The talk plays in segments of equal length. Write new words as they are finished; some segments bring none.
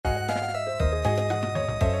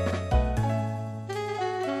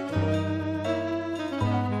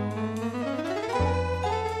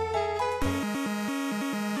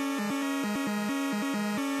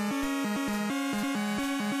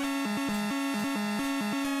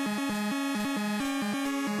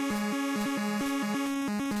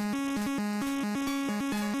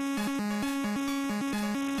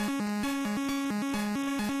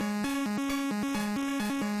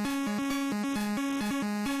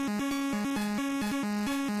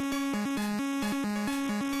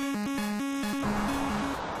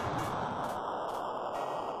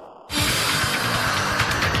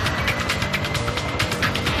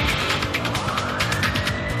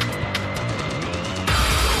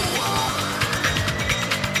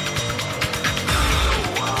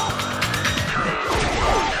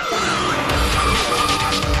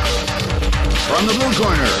From the blue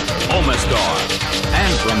corner, Omastar. And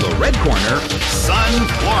from the red corner,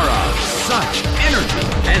 Sunflora. Such energy.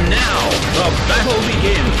 And now, the battle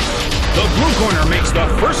begins. The blue corner makes the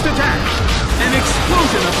first attack. An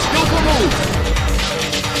explosion of skillful moves.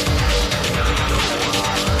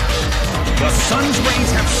 The sun's rays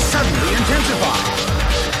have suddenly intensified.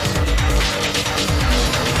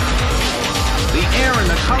 The air in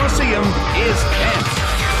the Colosseum is tense.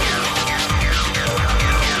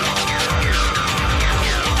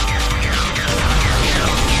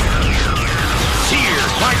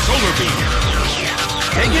 Seared by solar beam.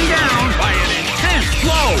 Taken down by an intense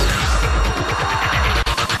blow.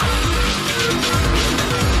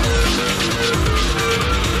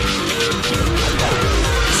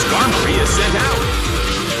 Skarmory is sent out.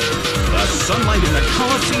 The sunlight in the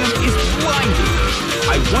Colosseum is blinding.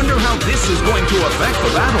 I wonder how this is going to affect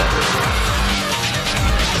the battle.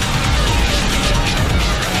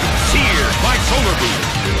 Seared by solar beam,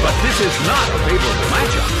 but this is not a favorable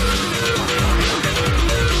matchup.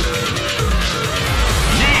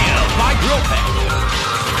 Nailed by drill pet.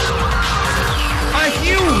 A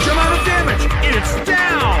huge amount of damage. It's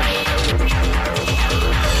down.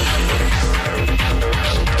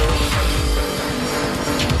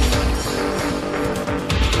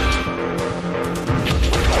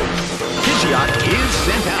 Pidgeot is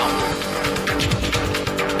sent out.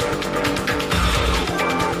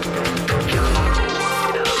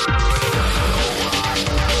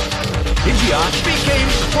 Pidgeot became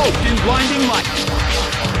cloaked in blinding light.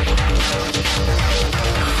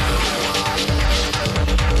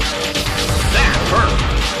 That hurt.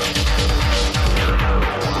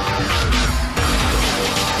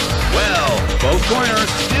 Well, both corners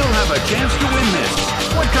still have a chance to win this.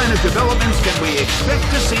 What kind of developments can we expect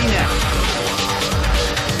to see next?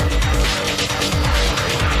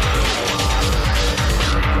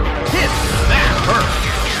 Hit! That hurt!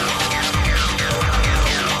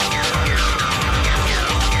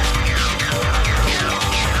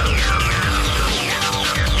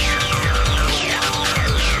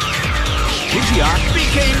 Pidgeot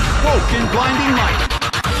became cloaked in blinding light.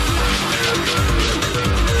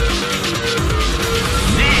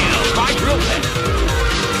 Nailed by drill pet.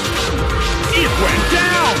 It went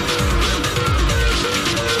down!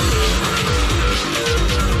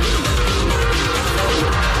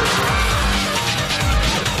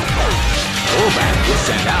 Golbat was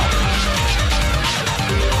sent out.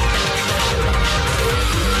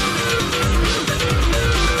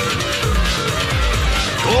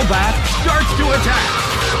 Golbat starts to attack.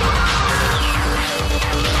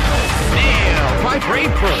 Nailed by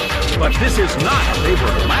Brave Bird, but this is not a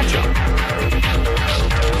favorable matchup.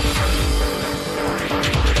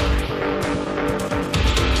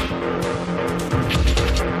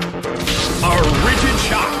 A rigid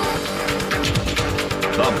shot.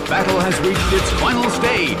 The battle has reached its final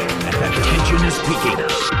stage, and the tension is peaking.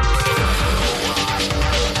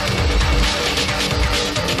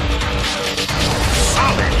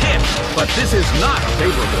 Solid hit, but this is not a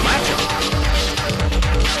favorable matchup.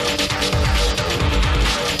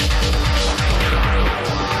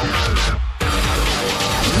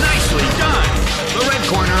 Nicely done. The red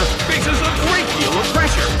corner faces a great deal of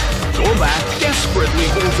pressure. Golbat desperately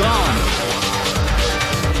holds on.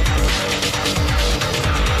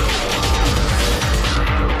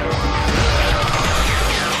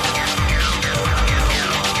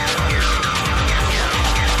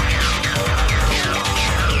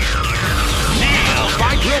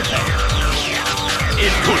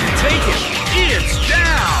 It couldn't take it. It's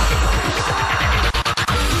down.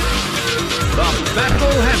 The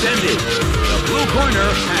battle has ended. The blue corner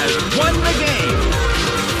has won the game.